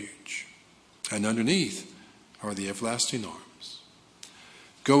refuge, and underneath are the everlasting arms.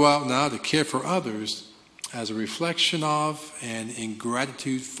 Go out now to care for others as a reflection of and in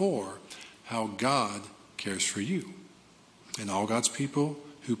gratitude for how God cares for you. And all God's people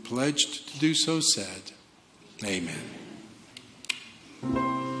who pledged to do so said, Amen.